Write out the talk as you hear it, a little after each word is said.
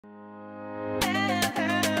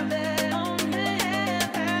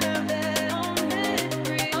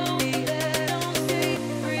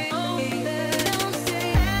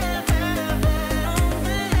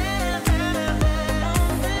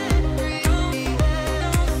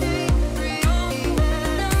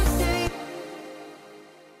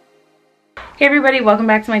Hey everybody, welcome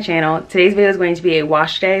back to my channel. Today's video is going to be a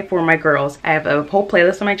wash day for my girls. I have a whole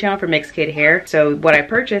playlist on my channel for mixed kid hair. So what I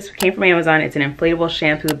purchased came from Amazon. It's an inflatable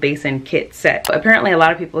shampoo basin kit set. Apparently a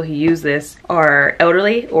lot of people who use this are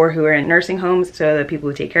elderly or who are in nursing homes, so the people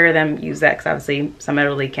who take care of them use that because obviously some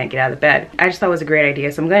elderly can't get out of bed. I just thought it was a great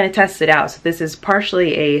idea, so I'm going to test it out. So this is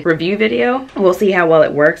partially a review video. We'll see how well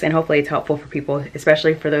it works, and hopefully it's helpful for people,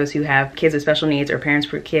 especially for those who have kids with special needs or parents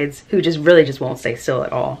for kids who really just won't stay still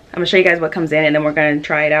at all. I'm going to show you guys what comes in, and then we're going to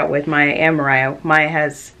try it out with Maya and Mariah. Maya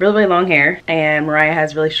has really long hair and Mariah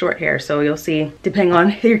has really short hair, so you'll see depending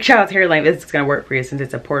on your child's hair length it's going to work for you since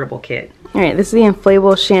it's a portable kit. Alright, this is the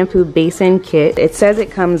inflatable shampoo basin kit. It says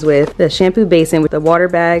it comes with the shampoo basin with the water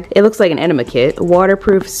bag. It looks like an enema kit.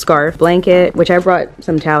 Waterproof scarf, blanket, which I brought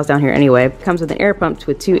some towels down here anyway. It comes with an air pump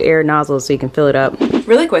with 2 air nozzles so you can fill it up.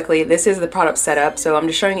 Really quickly, this is the product setup, so I'm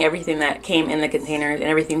just showing you everything that came in the container, and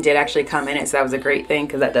everything did actually come in it, so that was a great thing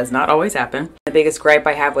because that does not always happen. The biggest gripe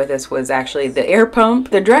I have with this was actually the air pump.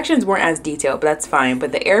 The directions weren't as detailed, but that's fine,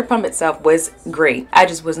 but the air pump itself was great. I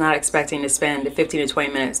just was not expecting to spend 15 to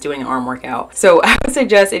 20 minutes doing an arm workout. So I would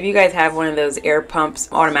suggest if you guys have one of those air pumps,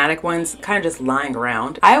 automatic ones, kind of just lying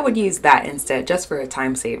around, I would use that instead just for a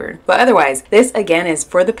time saver. But otherwise, this again is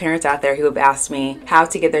for the parents out there who have asked me how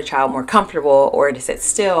to get their child more comfortable or to sit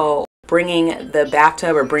still. Bringing the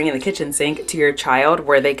bathtub or bringing the kitchen sink to your child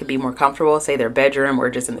where they could be more comfortable, say their bedroom or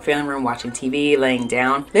just in the family room watching TV, laying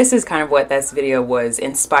down. This is kind of what this video was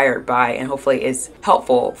inspired by, and hopefully is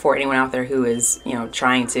helpful for anyone out there who is,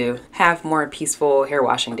 trying to have more peaceful hair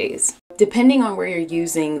washing days. Depending on where you're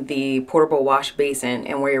using the portable wash basin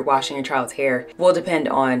and where you're washing your child's hair will depend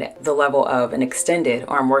on the level of an extended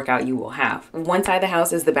arm workout you will have. One side of the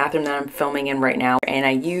house is the bathroom that I'm filming in right now, and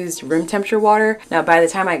I used room temperature water. Now by the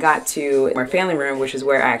time I got to our family room, which is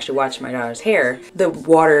where I actually watched my daughter's hair, the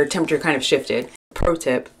water temperature kind of shifted. Pro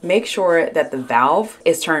tip, make sure that the valve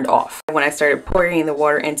is turned off. When I started pouring the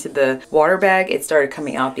water into the water bag, it started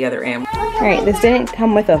coming out the other end. All right, this didn't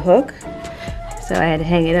come with a hook, so I had to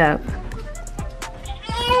hang it up.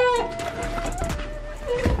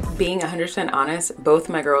 Being 100% honest, both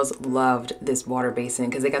my girls loved this water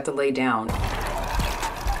basin because they got to lay down.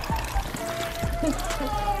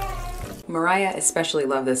 Mariah especially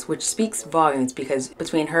loved this, which speaks volumes because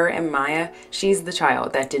between her and Maya, she's the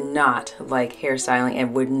child that did not like hairstyling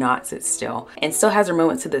and would not sit still, and still has her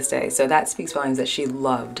moments to this day. So that speaks volumes that she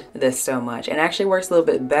loved this so much, and actually works a little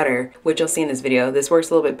bit better, which you'll see in this video. This works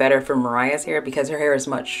a little bit better for Mariah's hair because her hair is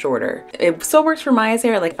much shorter. It still works for Maya's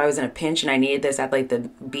hair, like if I was in a pinch and I needed this at like the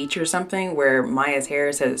beach or something, where Maya's hair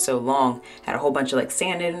is so long, had a whole bunch of like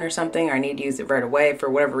sand in it or something, or I need to use it right away for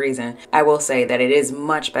whatever reason. I will say that it is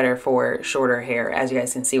much better for shorter hair, as you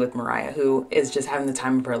guys can see with Mariah, who is just having the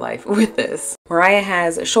time of her life with this. Mariah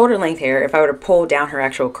has shoulder length hair. If I were to pull down her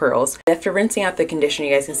actual curls, after rinsing out the conditioner,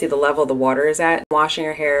 you guys can see the level the water is at. Washing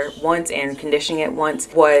her hair once and conditioning it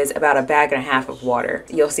once was about 1.5 bags of water.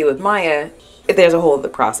 You'll see with Maya, there's a whole other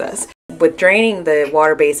process. With draining the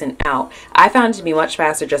water basin out, I found it to be much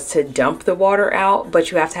faster just to dump the water out,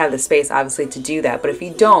 but you have to have the space obviously to do that. But if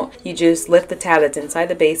you don't, you just lift the tab that's inside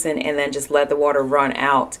the basin and then just let the water run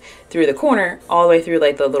out through the corner all the way through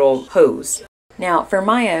like the little hose. Now for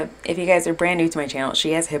Maya, if you guys are brand new to my channel,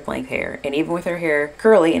 she has hip length hair, and even with her hair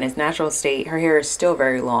curly in its natural state, her hair is still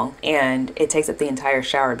very long and it takes up the entire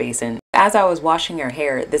shower basin. As I was washing her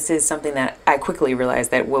hair, this is something that I quickly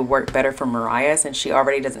realized that would work better for Mariah since she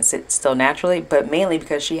already doesn't sit still naturally, but mainly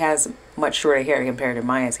because she has much shorter hair compared to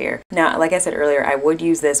Maya's hair. Now, like I said earlier, I would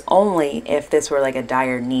use this only if this were like a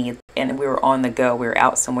dire need and we were on the go, we were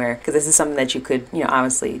out somewhere, because this is something that you could,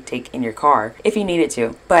 obviously take in your car if you needed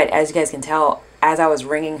to. But as you guys can tell, as I was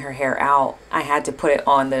wringing her hair out, I had to put it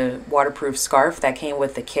on the waterproof scarf that came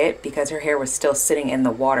with the kit because her hair was still sitting in the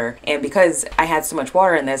water. And because I had so much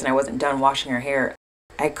water in this and I wasn't done washing her hair,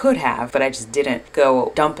 I could have, but I just didn't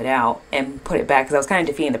go dump it out and put it back because I was kind of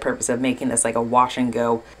defeating the purpose of making this like a wash and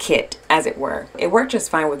go kit, as it were. It worked just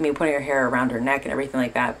fine with me putting her hair around her neck and everything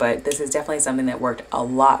like that, but this is definitely something that worked a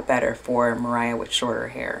lot better for Mariah with shorter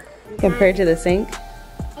hair. Compared to the sink?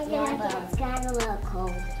 Yeah, but it's got a little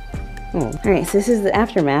cold. Alright, so this is the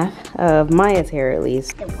aftermath of Maya's hair, at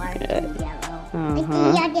least. The water's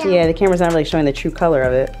yellow. Yeah, the camera's not really showing the true color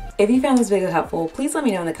of it. If you found this video helpful, please let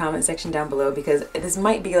me know in the comment section down below, because this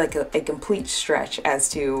might be like a complete stretch as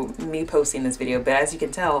to me posting this video, but as you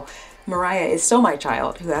can tell, Mariah is still my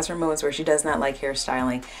child who has her moments where she does not like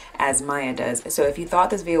hairstyling as Maya does. So if you thought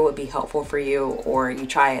this video would be helpful for you, or you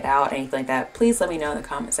try it out, anything like that, please let me know in the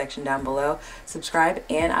comment section down below. Subscribe,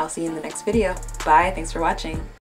 and I'll see you in the next video. Bye, thanks for watching.